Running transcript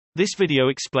This video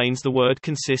explains the word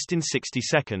kən̂sɪst in 60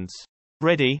 seconds.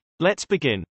 Ready? Let's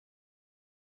begin.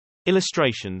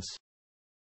 Illustrations.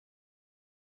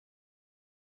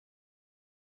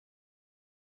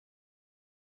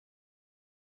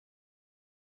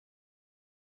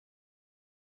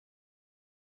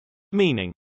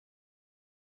 Meaning.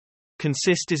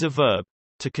 Kən̂sɪst is a verb.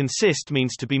 To consist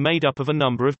means to be made up of a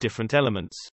number of different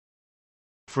elements.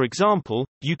 For example,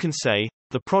 you can say,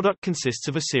 the product consists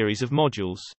of a series of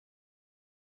modules.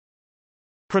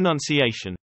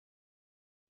 Pronunciation.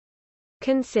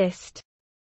 Kən̂sɪst.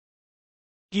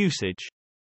 Usage.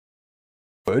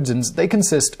 Words, and they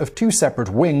consist of two separate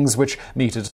wings which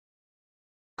meet at.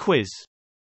 Quiz.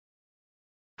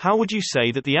 How would you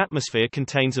say that the atmosphere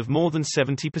contains of more than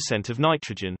 70% of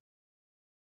nitrogen?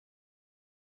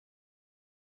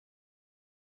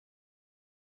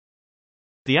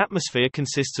 The atmosphere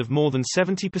consists of more than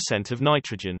 70% of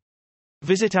nitrogen.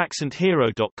 Visit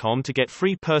AccentHero.com to get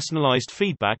free personalized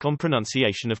feedback on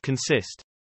pronunciation of kən̂sɪst.